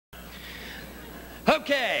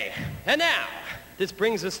Okay, and now, this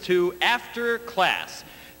brings us to after class.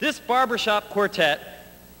 This barbershop quartet,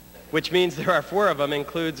 which means there are 4 of them,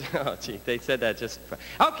 includes, oh gee, they said that just,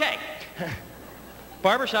 okay.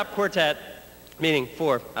 Barbershop quartet, meaning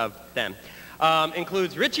 4 of them,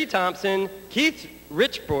 includes Ritchie Thompson, Keith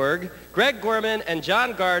Richbourg, Greg Gorman, and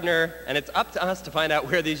Jon Gardner, and it's up to us to find out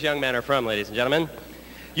where these young men are from, ladies and gentlemen.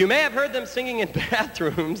 You may have heard them singing in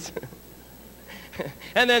bathrooms,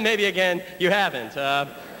 and then maybe again, you haven't.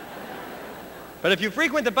 But if you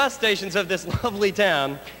frequent the bus stations of this lovely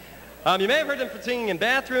town, you may have heard them singing in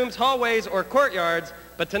bathrooms, hallways, or courtyards,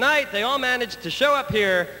 but tonight they all managed to show up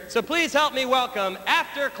here, so please help me welcome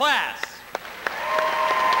After Class.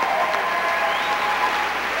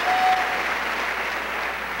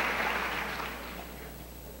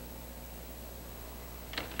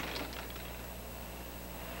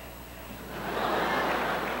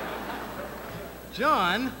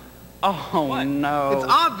 John? Oh, what? No.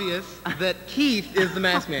 It's obvious that Keith is the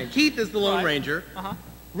masked man. Keith is the Lone Ranger.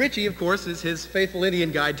 Ritchie, of course, is his faithful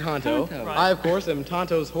Indian guide, Tonto. Right. I, of course, am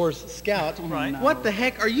Tonto's horse, Scout. Right. What the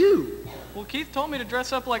heck are you? Well, Keith told me to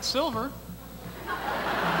dress up like Silver.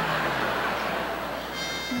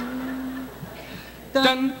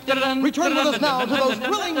 Dun, dun, dun, return with us now to those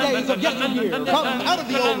thrilling days of yesteryear. From out of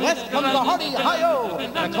the old west comes a hearty hi-yo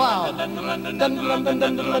and a clown. Dun, dun, dun, dun,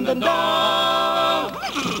 dun, dun, dun, dun.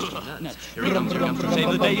 Here he comes to save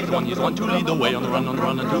the day. He's one to lead the way on the run,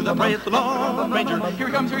 and to the prey. It's the Lone Ranger. Here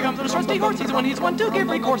he comes on his trusty horse. He's one to give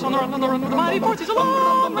recourse on the run with the mighty force. He's a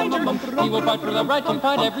Lone Ranger. He will fight for the right to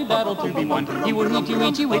fight every battle to be won. He will heed to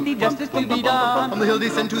each with the justice to be done. From the hill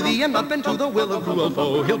descend to the end, up and to the will of cruel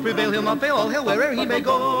foe. He'll prevail, he'll not fail, all hell wherever he may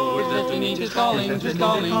go. His destiny, 'tis calling, 'tis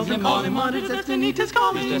calling him on. His destiny, 'tis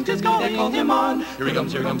calling, 'tis calling him on. Here he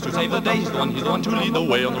comes to save the day. He's the one to lead the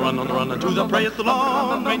way on the run, and to the prey. It's the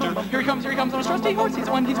Lone Ranger. Here he comes on his trusty horse. He's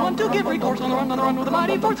one to give recourse on the run with the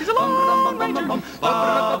mighty force. He's a Lone Ranger.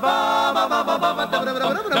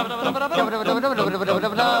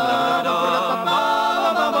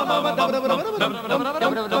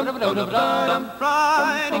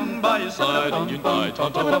 Riding by his side, Indian guide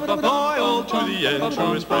Tonto, loyal to the end,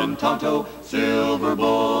 true his friend Tonto, silver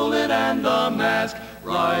bullet and the mask,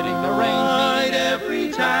 riding the range, beat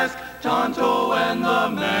every task, Tonto and the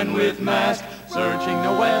man with mask, searching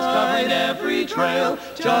the west, covering every trail,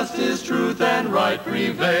 justice, truth, and right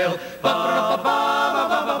prevail.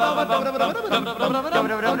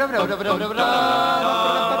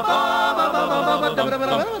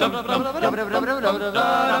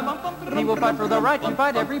 He will fight for the right to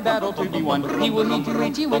fight every battle to be won. He will heed to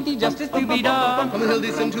each with the justice to be done. From the hill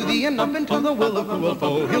descend to the end, up and to the will of cruel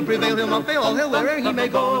foe. He'll prevail, he'll not fail, all hell wherever he may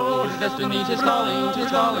go. His destiny, 'tis calling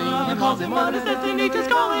him on. His destiny, 'tis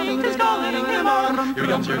calling him on. Here he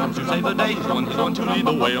comes to save the day. He's one to lead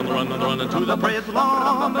the way on the run, and to the prey. It's the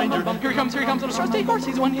Lone Ranger. Here he comes on his trusty horse.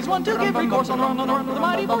 He's one to give recourse on the run with the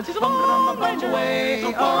mighty force. He's a Lone Ranger. Away,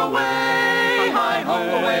 so far away, hi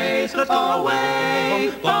ho away, so far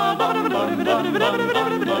away. Hi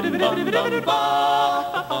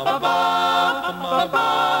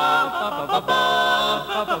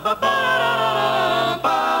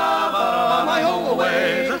ho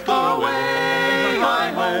away, So far away,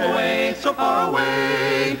 hi ho away, so far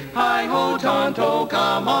away. hi ho Tonto,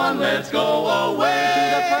 come on, let's go away.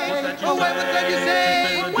 Away, what did you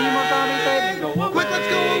say? Quick, let's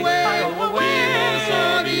go away.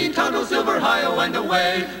 Sunny Tonto, silver, hi-ho and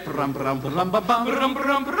away.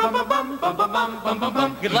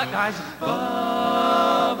 Good luck, guys.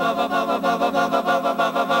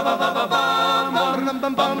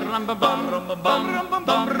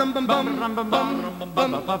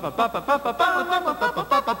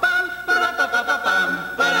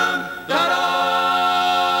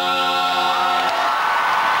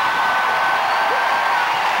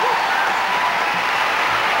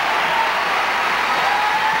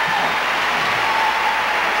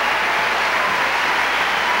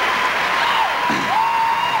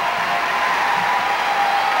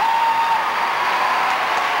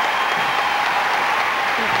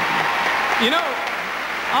 You know,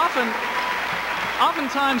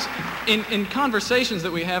 oftentimes in conversations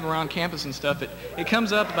that we have around campus and stuff, it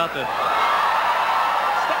comes up about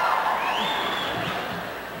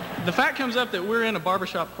the fact comes up that we're in a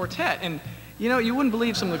barbershop quartet, and you know, you wouldn't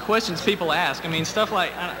believe some of the questions people ask. I mean, stuff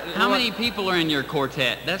like How many people are in your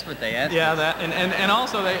quartet? That's what they ask. Yeah, that, and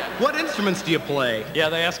also they. What instruments do you play? Yeah,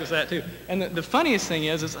 they ask us that too. And the funniest thing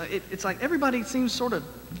is it's like everybody seems sort of,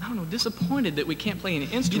 I don't know, disappointed that we can't play any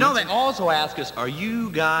instruments. You know, they also ask us, are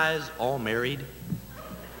you guys all married?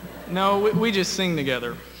 No, we just sing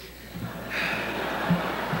together.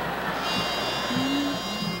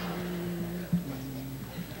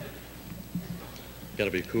 Gotta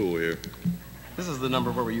be cool here. This is the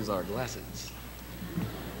number where we use our glasses.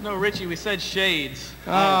 No, Richie, we said shades.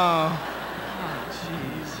 Oh.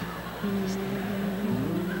 Jeez.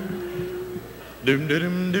 Doom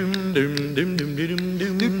doom doom doom doom doom doom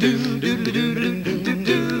doom doom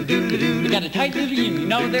You got a tight little union, you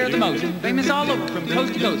know they're the most famous all over from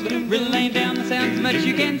coast to coast. Really laying down the sounds as much as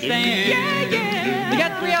you can stand. Yeah, yeah. They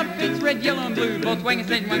got 3 outfits, red, yellow, and blue, both swinging,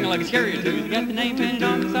 snake, and winging like a chariot too. They got the name painted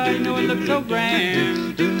on the side, you know it looks so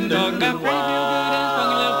grand. Talking about Freddie, Feelgood, and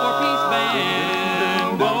strung a little 4-piece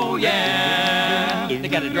band. Oh yeah. They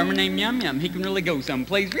got a drummer named Yum Yum. He can really go some.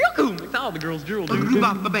 Plays real cool, makes all the girls drool. Bam,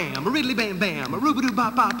 a riddly bam bam, a rooba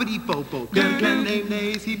bop bop a dee bo bo. Name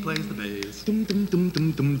nays, he plays the bass. dum dum dum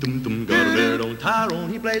dum dum dum dum. Got a baritone Tyrone,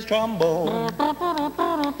 he plays trombone.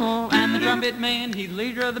 And the trumpet man, he's the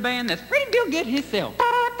leader of the band. That's Freddie Feelgood himself. A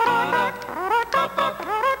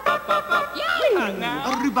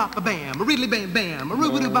rooba bam, a riddly bam bam, a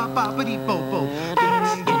rooba bop bop a dee bo bo.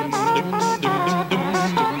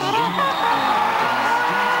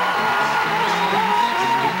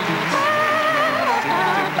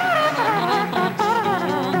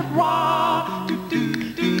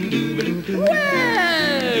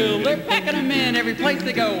 Every place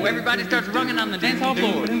they go, everybody starts runging on the dance hall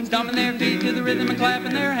floor, stomping their feet to the rhythm and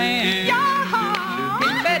clapping their hands.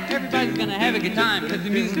 You bet everybody's gonna have a good time, cause the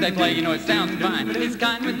music they play, you know it sounds fine. It's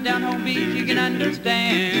kind with the down home beat you can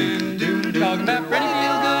understand. Talking about Freddie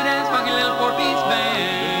Feelgood and his funky little 4-piece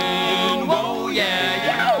band. Whoa, yeah,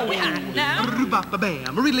 yeah, we hot now. A rooba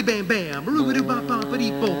bam, a riddly bam bam, a rooba bop bop a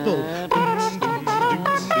dee bo bo.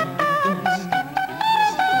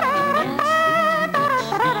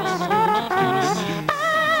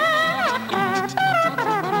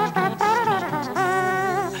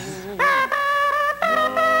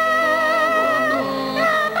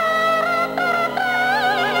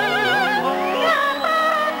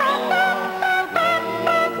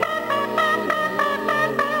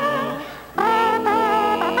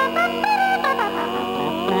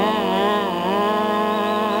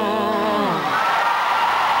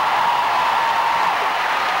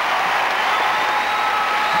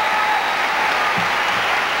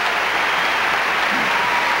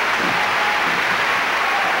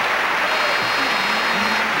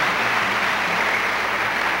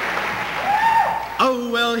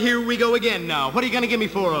 Here we go again now. What are you going to give me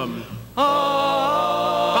for them?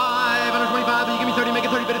 Oh. 525, you give me 30, make it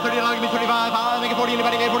 30, bid it 30, I'll give me 35, 5, make it 40,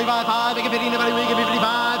 anybody, make it 45, 5, make it 50, anybody, give me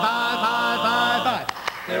 55, 5.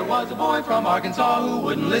 There was a boy from Arkansas who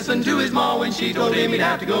wouldn't listen to his ma when she told him he'd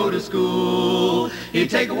have to go to school. He'd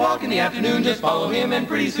take a walk in the afternoon, just follow him, and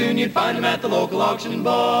pretty soon you'd find him at the local auction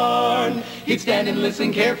barn. He'd stand and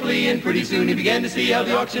listen carefully, and pretty soon he began to see how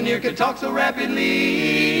the auctioneer could talk so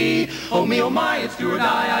rapidly. Oh me, oh my, it's do or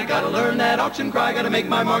die, I gotta learn that auction cry, gotta make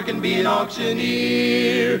my mark and be an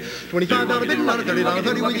auctioneer. $25 bid, not a $30,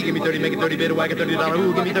 30, will you give me 30, make it 30 bid, whack a $30,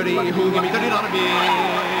 who give me 30, who give me $30 bid.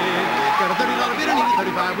 Got a $30 bid, I need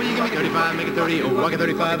 35, will you give me 35, make it 30, oh, whack a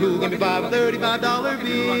 35, who give me $35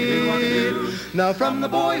 bid. Now from the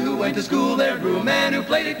boy who went to school there grew a man who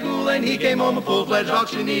played it cool, and he came home a full-fledged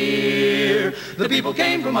auctioneer. The people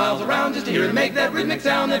came from miles around just to hear him make that rhythmic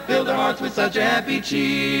sound that filled their hearts with such a happy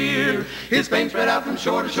cheer. His fame spread out from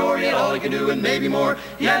shore to shore, he had all he could do and maybe more.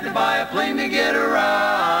 He had to buy a plane to get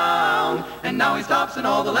around, and now he stops in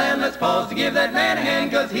all the land. Let's pause to give that man a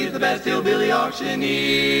hand, cause he's the best hillbilly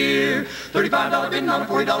auctioneer. $35 bidding on a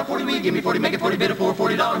 $40 40, will you give me 40, make it 40 bid for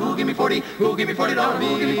 $40, who'll give me 40, who'll give me $40,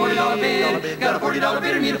 who'll give me $40 bid. Got a $40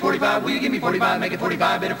 bidder, need a 45, will you give me 45, make it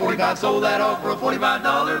 45 bid at 45, sold that off for a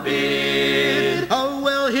 $45 bid. Oh,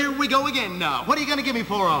 well, here we go again now. What are you going to give me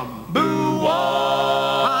for them?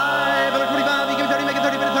 Boo-wah! 525, you give me 30, make it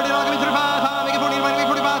 30 bid at 30, I'll give me 35, 5, make it 40, anybody, make it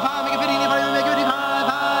 45, 5, make it 50, anybody, make it 55,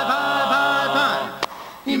 5.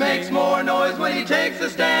 He makes more noise when he takes a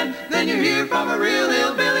stand than you hear from a real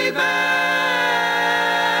hillbilly band.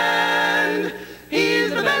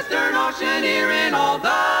 He's the best darn auctioneer in all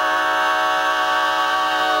the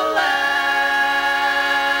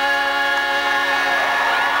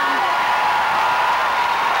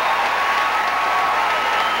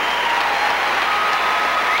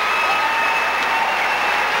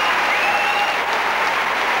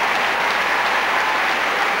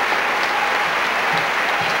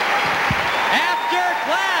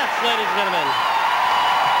ladies and gentlemen.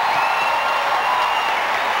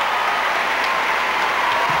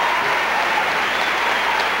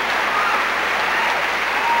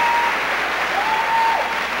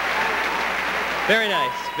 Very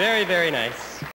nice. Very, very nice.